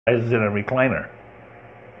is in a recliner.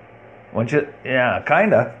 Wouldn't you? Yeah,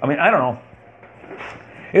 kinda. I mean, I don't know.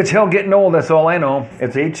 It's hell getting old. That's all I know.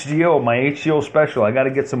 It's HGO, my HGO special. I got to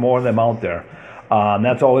get some more of them out there. And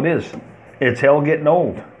that's all it is. It's hell getting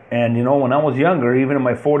old. And you know, when I was younger, even in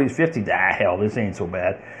my 40s, 50s, hell, this ain't so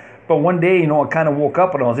bad. But one day, you know, I kind of woke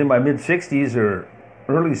up and I was in my mid 60s or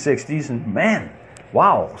early 60s, and man,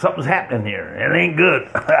 wow, something's happening here. It ain't good.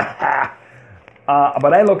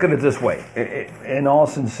 But I look at it this way. In all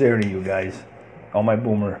sincerity, you guys, all my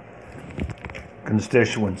boomer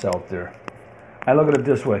constituents out there, I look at it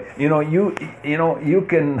this way. You know, you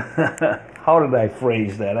can. How did I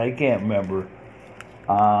phrase that? I can't remember.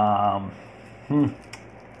 I'll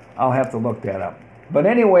have to look that up. But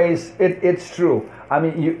anyways, it's true. I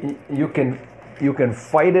mean, you can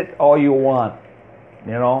fight it all you want,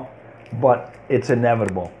 you know, but it's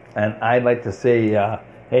inevitable. And I'd like to say,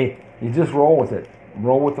 hey, you just roll with it.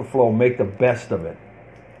 Roll with the flow. Make the best of it.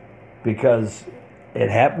 Because it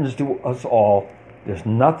happens to us all. There's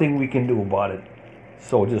nothing we can do about it.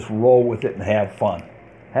 So just roll with it and have fun.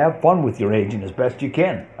 Have fun with your aging as best you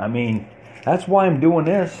can. I mean, that's why I'm doing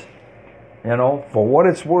this. You know, for what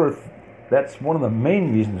it's worth, that's one of the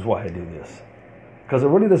main reasons why I do this. Because it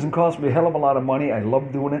really doesn't cost me a hell of a lot of money. I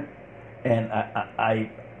love doing it. And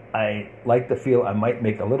I like to feel I might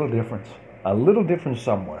make a little difference. A little difference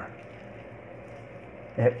somewhere.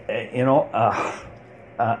 You know,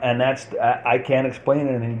 and that's, I can't explain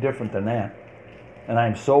it any different than that. And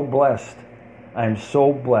I'm so blessed. I'm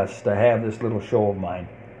so blessed to have this little show of mine,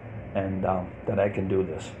 and that I can do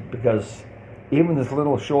this. Because even this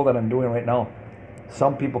little show that I'm doing right now,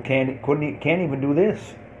 some people can't even do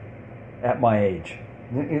this at my age.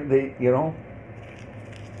 They, you know,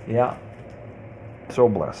 yeah. So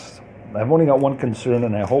blessed. I've only got one concern,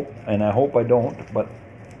 and I hope I don't. But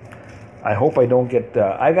I hope I don't get.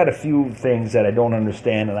 I got a few things that I don't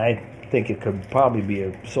understand, and I think it could probably be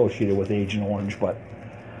associated with Agent Orange, but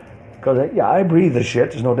because I breathe the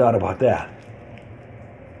shit. There's no doubt about that.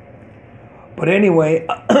 But anyway,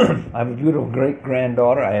 I have a beautiful great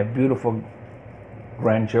granddaughter. I have beautiful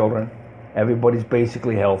grandchildren. Everybody's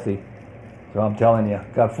basically healthy. So I'm telling you,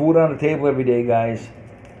 got food on the table every day, guys.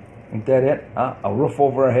 Ain't that it? A roof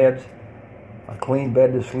over our heads, a clean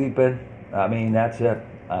bed to sleep in. I mean, that's it.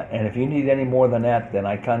 And if you need any more than that, then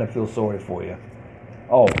I kind of feel sorry for you.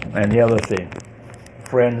 Oh, and the other thing,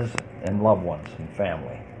 friends and loved ones and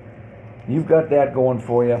family. You've got that going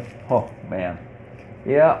for you. Oh, man.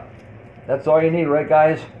 Yeah, that's all you need, right,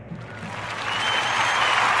 guys?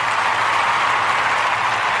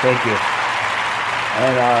 Thank you.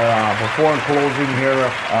 And before closing here,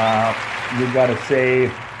 you've got to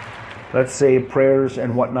say, let's say prayers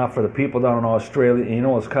and whatnot for the people down in Australia. You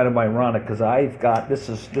know, it's kind of ironic because I've got, this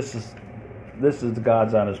is the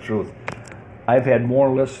God's honest truth. I've had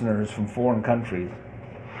more listeners from foreign countries.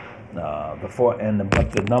 But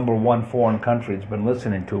the number one foreign country that's been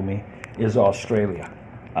listening to me is Australia.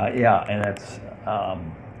 Yeah, and that's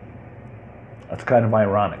kind of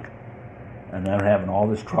ironic. And they're having all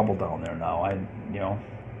this trouble down there now.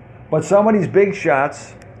 But some of these big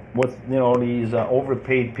shots with these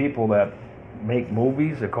overpaid people that make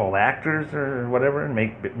movies, they're called actors or whatever, and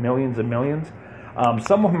make millions and millions.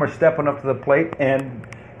 Some of them are stepping up to the plate and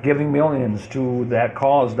giving millions to that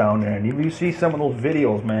cause down there. And if you see some of those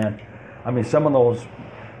videos, man, I mean, some of those,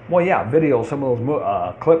 videos, some of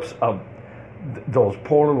those clips of those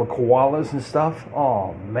poor little koalas and stuff.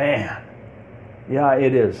 Oh, man. Yeah,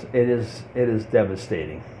 it is. It is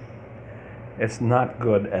devastating. It's not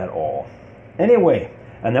good at all. Anyway,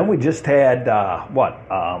 and then we just had, how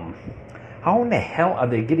in the hell are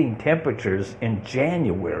they getting temperatures in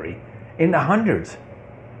January in the hundreds?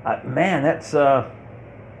 Man, that's,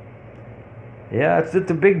 it's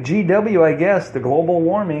the big GW, I guess. The global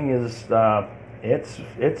warming is,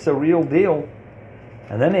 it's a real deal.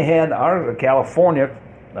 And then they had California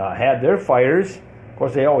had their fires. Of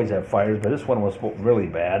course, they always have fires, but this one was really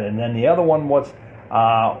bad. And then the other one was,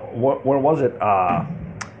 where was it?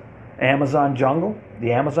 Amazon jungle.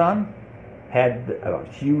 The Amazon had a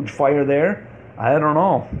huge fire there. I don't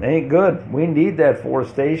know. It ain't good. We need that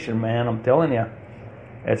forestation, man. I'm telling you.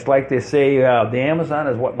 It's like they say, the Amazon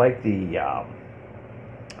is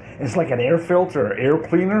it's like an air filter, air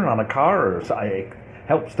cleaner on a car, or it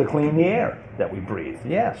helps to clean the air that we breathe.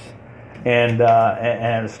 Yes,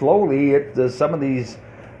 and slowly, some of these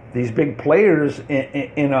big players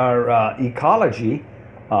in our ecology,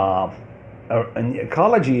 in the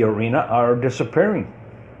ecology arena, are disappearing.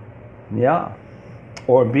 Yeah,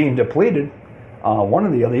 or being depleted. One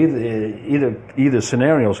or the other. Either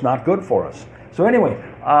scenario is not good for us. So anyway,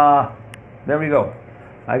 there we go.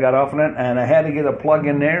 I got off on it, and I had to get a plug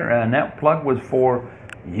in there, and that plug was for,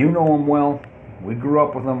 you know him well, we grew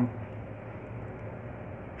up with him,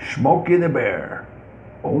 Smokey the Bear.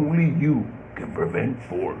 Only you can prevent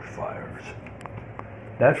forest fires.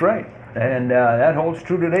 That's right, and that holds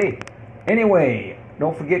true today. Anyway,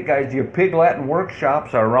 don't forget, guys, your Pig Latin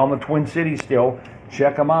workshops are around the Twin Cities still.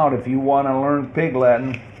 Check them out if you want to learn Pig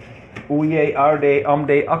Latin. Uye, Arde,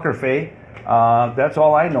 Umde, Uckerfe. That's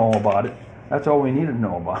all I know about it. That's all we need to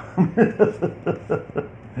know about.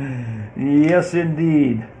 Yes,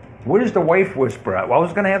 indeed. Where's the Wife Whisperer? Well, I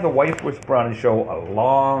was going to have the Wife Whisperer on the show a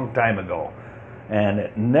long time ago, and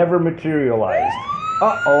it never materialized.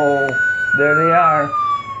 Uh-oh. There they are.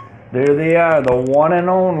 There they are, the one and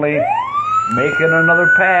only, making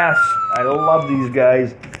another pass. I love these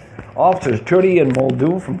guys. Officers Turdy and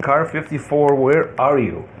Muldoon from Car 54, Where Are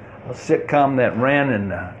You? A sitcom that ran in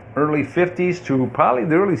the early 50s to probably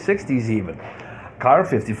the early 60s even. Car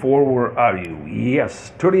 54, Where Are You?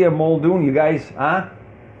 Yes. Turdy and Muldoon, you guys, huh?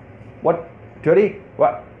 What? Turdy?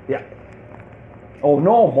 What? Yeah. Oh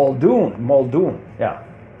no, Muldoon, yeah.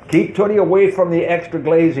 Keep Turdy away from the extra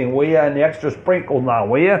glazing, will ya? And the extra sprinkle now,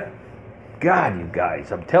 will ya? God, you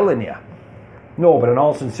guys, I'm telling you. No, but in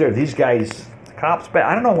all sincerity, these guys, cops,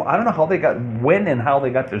 I don't know how they got, when and how they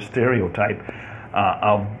got their stereotype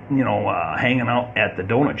of, hanging out at the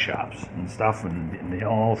donut shops and stuff, and they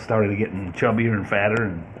all started getting chubbier and fatter,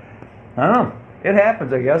 and I don't know, it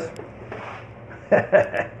happens, I guess.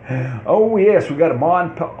 Oh yes, we got a Ma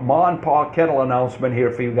and Pa Kettle announcement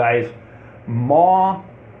here for you guys.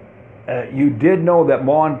 You did know that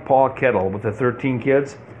Ma and Pa Kettle, with the 13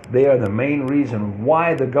 kids, they are the main reason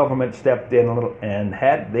why the government stepped in a little and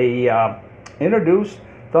they introduced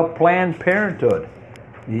the Planned Parenthood.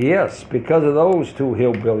 Yes, because of those two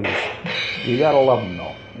hillbillies. You gotta love them,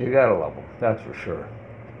 though. You gotta love them, that's for sure.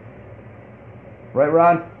 Right,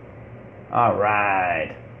 Ron? All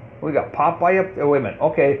right. We got Popeye up there. Wait a minute.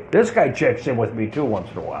 Okay, this guy checks in with me too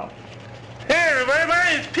once in a while. Hey, my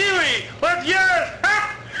name's Pee-wee. What's yours?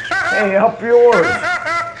 Hey, up yours.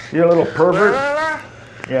 You little pervert.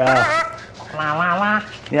 Yeah.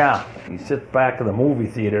 Yeah. He sits back in the movie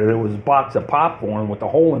theater. There was a box of popcorn with a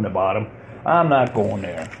hole in the bottom. I'm not going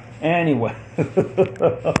there. Anyway.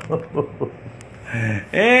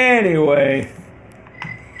 Anyway.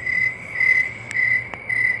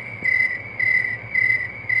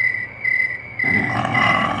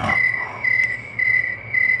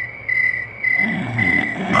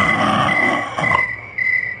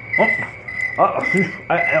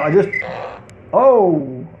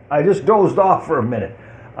 I just dozed off for a minute.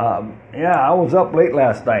 Yeah, I was up late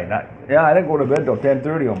last night. I didn't go to bed till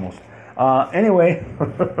 10:30 almost. Anyway,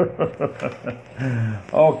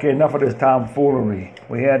 okay, enough of this tomfoolery.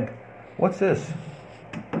 We had, what's this?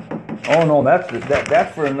 Oh no, that's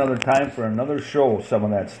for another time, for another show. Some of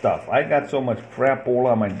that stuff. I got so much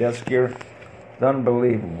crapola on my desk here, it's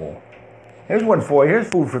unbelievable. Here's one for you. Here's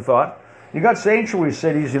food for thought. You got sanctuary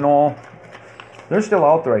cities, they're still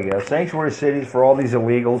out there, I guess. Sanctuary cities for all these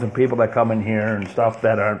illegals and people that come in here and stuff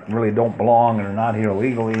that really don't belong and are not here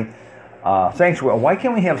legally. Sanctuary. Why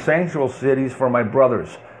can't we have sanctuary cities for my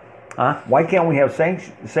brothers? Huh? Why can't we have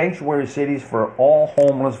sanctuary cities for all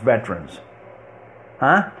homeless veterans?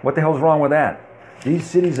 Huh? What the hell's wrong with that? These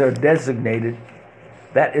cities are designated.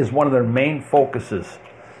 That is one of their main focuses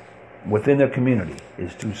within their community,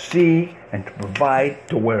 is to see and to provide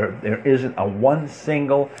to where there isn't a one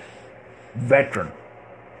single veteran.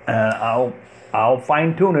 And I'll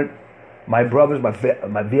fine tune it. My brothers, my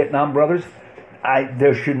Vietnam brothers,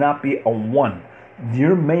 there should not be a one.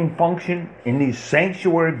 Your main function in these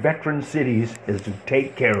sanctuary veteran cities is to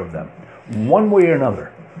take care of them, one way or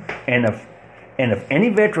another. And if any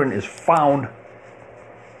veteran is found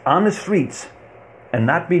on the streets and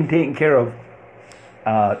not being taken care of,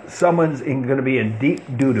 someone's going to be in deep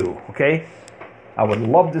doo-doo. Okay, I would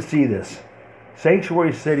love to see this.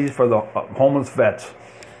 Sanctuary cities for the homeless vets.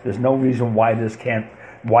 There's no reason why this can't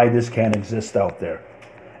exist out there.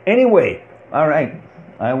 Anyway, all right.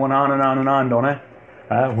 I went on and on and on, don't I?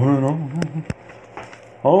 I went on.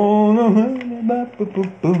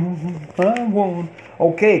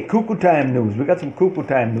 Okay, Cuckoo Time news. We got some Cuckoo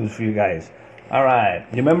Time news for you guys. All right.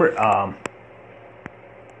 You remember?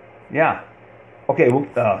 Yeah. Okay.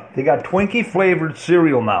 They got Twinkie flavored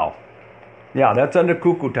cereal now. Yeah, that's under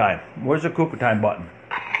Cuckoo Time. Where's the Cuckoo Time button?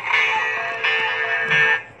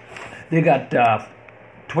 They got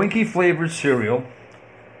Twinkie flavored cereal.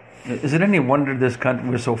 Is it any wonder this country,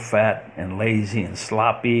 we're so fat and lazy and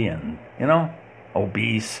sloppy and,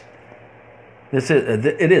 obese?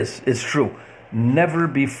 It's true. Never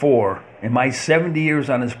before, in my 70 years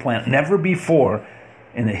on this planet, never before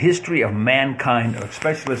in the history of mankind,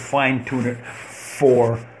 especially let's fine tune it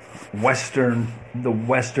for the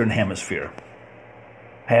Western Hemisphere,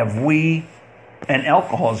 have we, and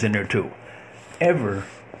alcohol's in there too, ever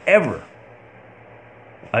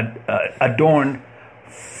adorned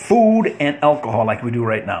food and alcohol like we do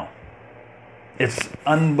right now? It's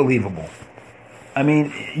unbelievable. I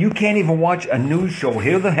mean, you can't even watch a news show.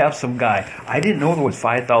 Here they have some guy. I didn't know there was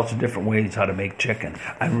 5,000 different ways how to make chicken.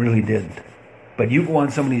 I really didn't. But you go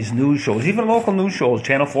on some of these news shows, even local news shows,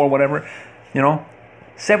 Channel 4, whatever,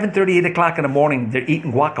 7:30, 8 o'clock in the morning, they're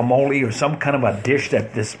eating guacamole or some kind of a dish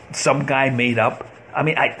that some guy made up. I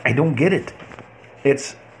mean, I don't get it.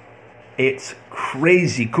 It's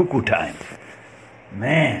crazy cuckoo time.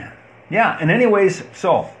 Man. Yeah, and anyways,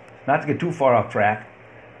 so, not to get too far off track,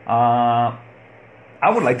 I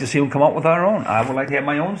would like to see them come out with our own. I would like to have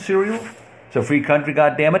my own cereal. It's a free country,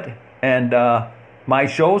 goddammit. And my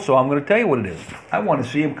show, so I'm going to tell you what it is. I want to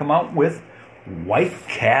see them come out with White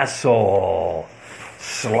Castle.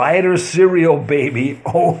 Slider cereal, baby.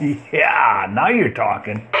 Oh, yeah. Now you're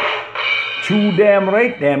talking. Too damn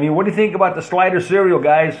right, damn you. What do you think about the Slider cereal,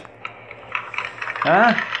 guys?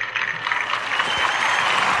 Huh?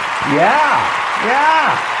 Yeah.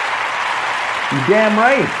 You're damn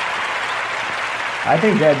right. I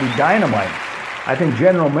think that'd be dynamite. I think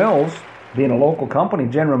General Mills, being a local company,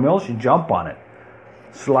 General Mills should jump on it.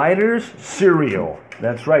 Sliders cereal.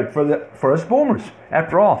 That's right, for us boomers.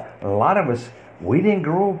 After all, a lot of us, we didn't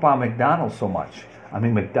grow up on McDonald's so much. I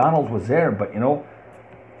mean, McDonald's was there, but a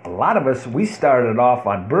lot of us, we started off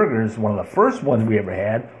on burgers. One of the first ones we ever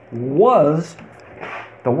had was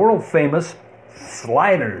the world famous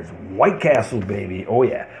Sliders, White Castle, baby. Oh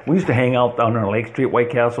yeah, we used to hang out down on Lake Street, White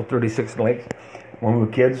Castle, 36th Lakes, when we were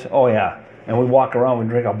kids. Oh yeah, and we walk around, we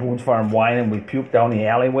drink our Boone's Farm wine, and we puke down the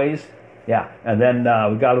alleyways. Yeah, and then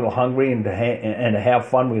we got a little hungry, and to have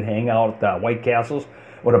fun, we'd hang out at White Castles,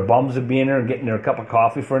 where the bums would be in there and getting their cup of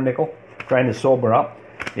coffee for a nickel, trying to sober up.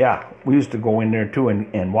 Yeah, we used to go in there too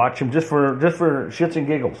and watch them just for shits and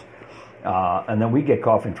giggles, and then we get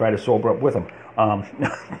coffee and try to sober up with them.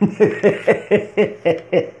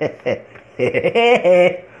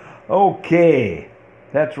 Okay,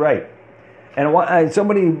 that's right. And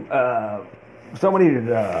somebody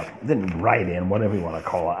didn't write in, whatever you want to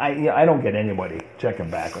call it. I don't get anybody checking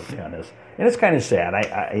back with me on this, and it's kind of sad.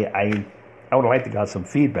 I would like to got some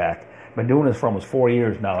feedback. Been doing this for almost 4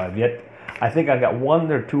 years now. I think I got 1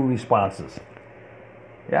 or 2 responses.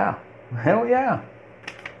 Yeah, hell yeah.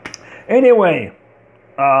 Anyway,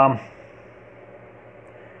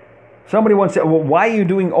 somebody once said, well, why are you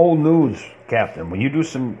doing old news, Captain, when you do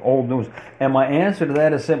some old news? And my answer to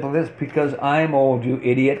that is simply this: because I'm old, you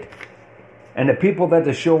idiot. And the people that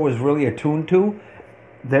the show was really attuned to,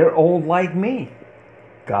 they're old like me.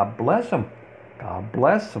 God bless them. God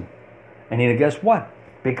bless them. And guess what?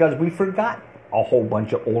 Because we forgot a whole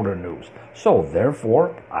bunch of older news. So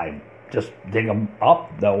therefore, I just dig them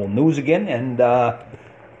up, the old news again, and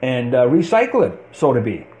recycle it, so to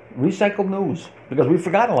be. Recycled news, because we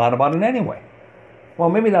forgot a lot about it anyway. Well,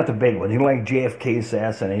 maybe not the big ones, like JFK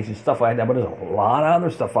assassination, stuff like that, but there's a lot of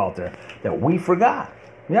other stuff out there that we forgot.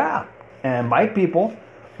 Yeah, and my people,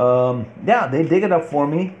 they dig it up for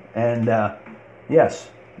me, and yes,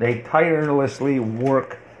 they tirelessly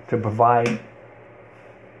work to provide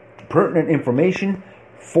pertinent information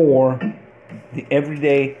for the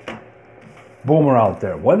everyday boomer out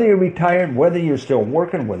there. Whether you're retired, whether you're still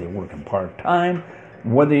working, whether you're working part-time,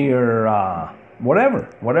 whether you're whatever.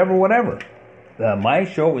 My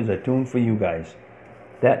show is attuned for you guys.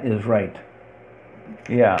 That is right.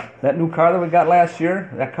 Yeah, that new car that we got last year,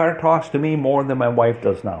 that car talks to me more than my wife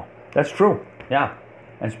does now. That's true. Yeah.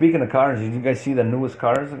 And speaking of cars, did you guys see the newest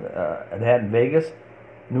cars it had in Vegas?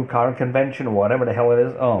 New car convention or whatever the hell it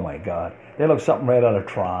is? Oh my God. They look something right out of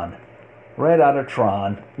Tron. Right out of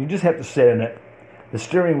Tron. You just have to sit in it. The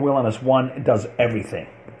steering wheel on this one, it does everything.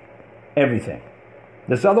 Everything.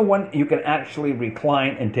 This other one, you can actually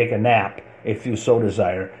recline and take a nap if you so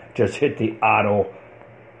desire. Just hit the auto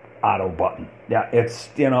button. Yeah, it's,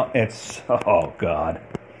 oh God.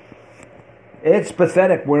 It's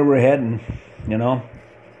pathetic where we're heading,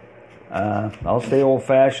 I'll stay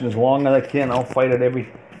old-fashioned as long as I can. I'll fight it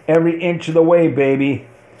every inch of the way, baby.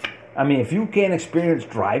 I mean, if you can't experience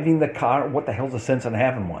driving the car, what the hell's the sense in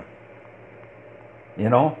having one? You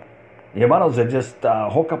might as well just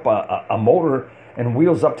hook up a motor and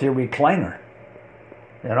wheels up to your recliner.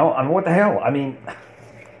 What the hell?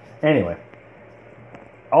 Anyway.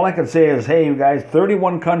 All I can say is, hey, you guys,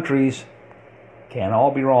 31 countries, can't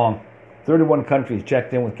all be wrong. 31 countries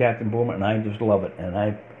checked in with Captain Boomer, and I just love it.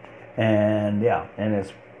 And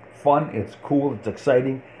it's fun, it's cool, it's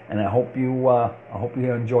exciting, and I hope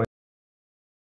you enjoy